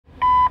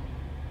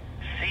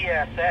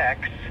CSX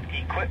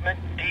Equipment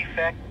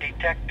Defect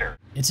Detector.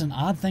 It's an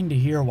odd thing to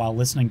hear while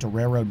listening to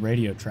railroad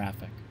radio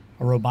traffic,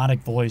 a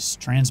robotic voice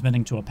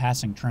transmitting to a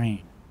passing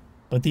train.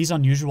 But these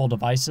unusual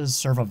devices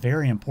serve a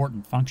very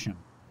important function.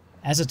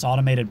 As its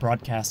automated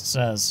broadcast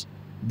says,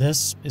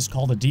 this is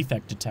called a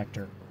defect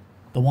detector.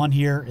 The one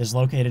here is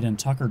located in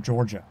Tucker,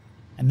 Georgia,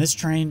 and this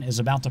train is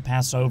about to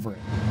pass over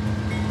it.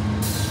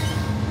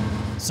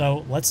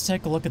 So let's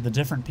take a look at the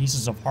different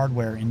pieces of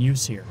hardware in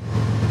use here.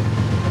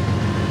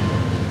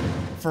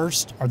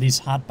 First are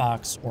these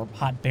hotbox or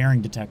hot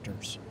bearing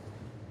detectors.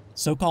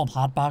 So-called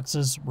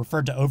hotboxes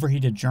referred to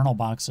overheated journal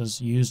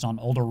boxes used on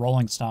older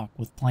rolling stock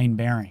with plain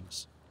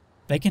bearings.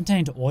 They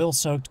contained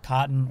oil-soaked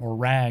cotton or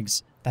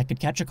rags that could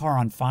catch a car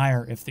on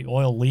fire if the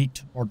oil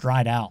leaked or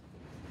dried out.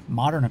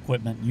 Modern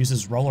equipment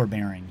uses roller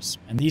bearings,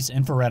 and these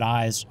infrared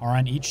eyes are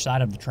on each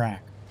side of the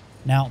track.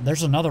 Now,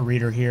 there's another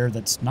reader here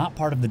that's not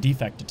part of the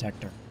defect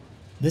detector.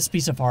 This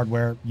piece of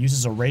hardware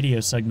uses a radio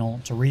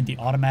signal to read the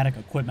automatic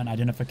equipment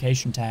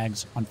identification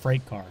tags on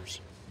freight cars.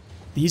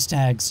 These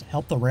tags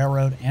help the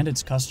railroad and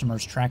its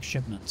customers track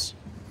shipments.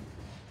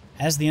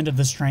 As the end of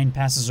this train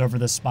passes over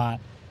this spot,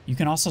 you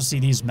can also see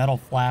these metal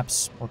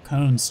flaps or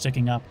cones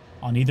sticking up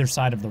on either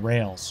side of the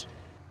rails.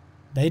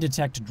 They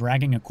detect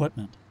dragging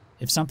equipment.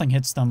 If something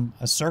hits them,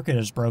 a circuit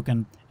is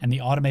broken and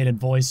the automated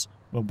voice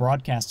will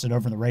broadcast it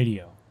over the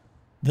radio.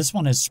 This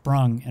one is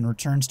sprung and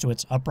returns to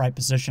its upright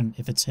position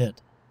if it's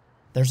hit.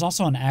 There's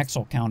also an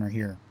axle counter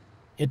here.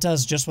 It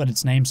does just what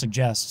its name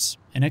suggests,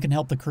 and it can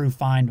help the crew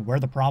find where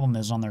the problem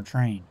is on their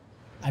train.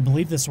 I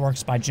believe this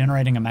works by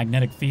generating a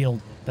magnetic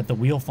field that the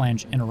wheel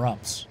flange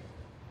interrupts.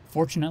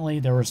 Fortunately,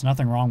 there was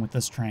nothing wrong with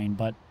this train,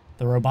 but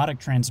the robotic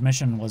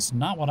transmission was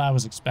not what I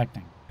was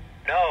expecting.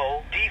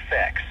 No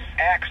defects.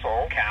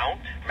 Axle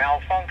count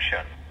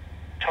malfunction.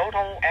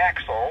 Total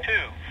axle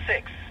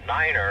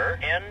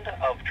 269er. End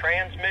of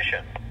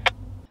transmission.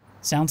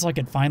 Sounds like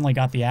it finally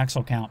got the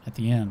axle count at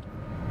the end.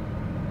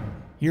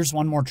 Here's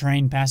one more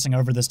train passing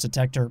over this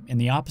detector in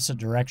the opposite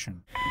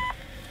direction.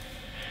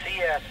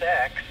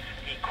 CSX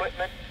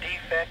Equipment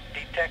Defect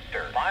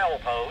Detector.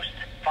 Milepost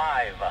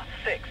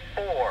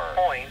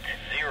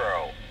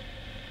 564.0.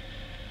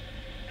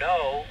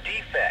 No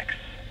defects.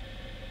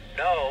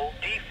 No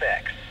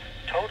defects.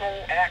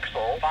 Total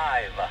axle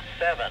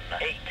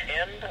 578.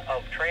 End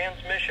of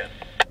transmission.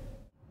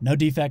 No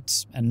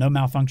defects and no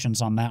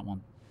malfunctions on that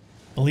one.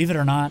 Believe it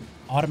or not,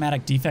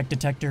 automatic defect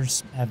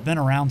detectors have been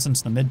around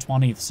since the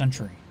mid-20th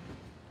century.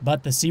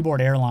 But the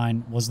Seaboard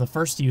Airline was the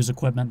first to use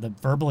equipment that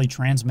verbally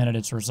transmitted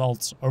its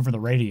results over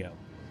the radio.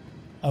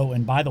 Oh,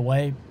 and by the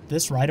way,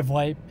 this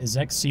right-of-way is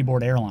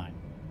ex-Seaboard Airline.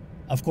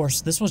 Of course,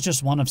 this was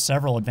just one of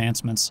several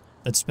advancements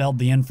that spelled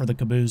the end for the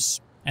caboose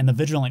and the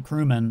vigilant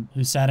crewmen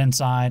who sat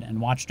inside and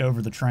watched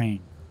over the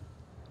train.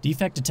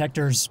 Defect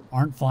detectors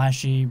aren't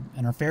flashy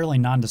and are fairly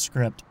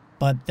nondescript,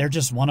 but they're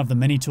just one of the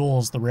many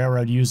tools the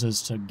railroad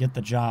uses to get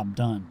the job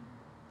done.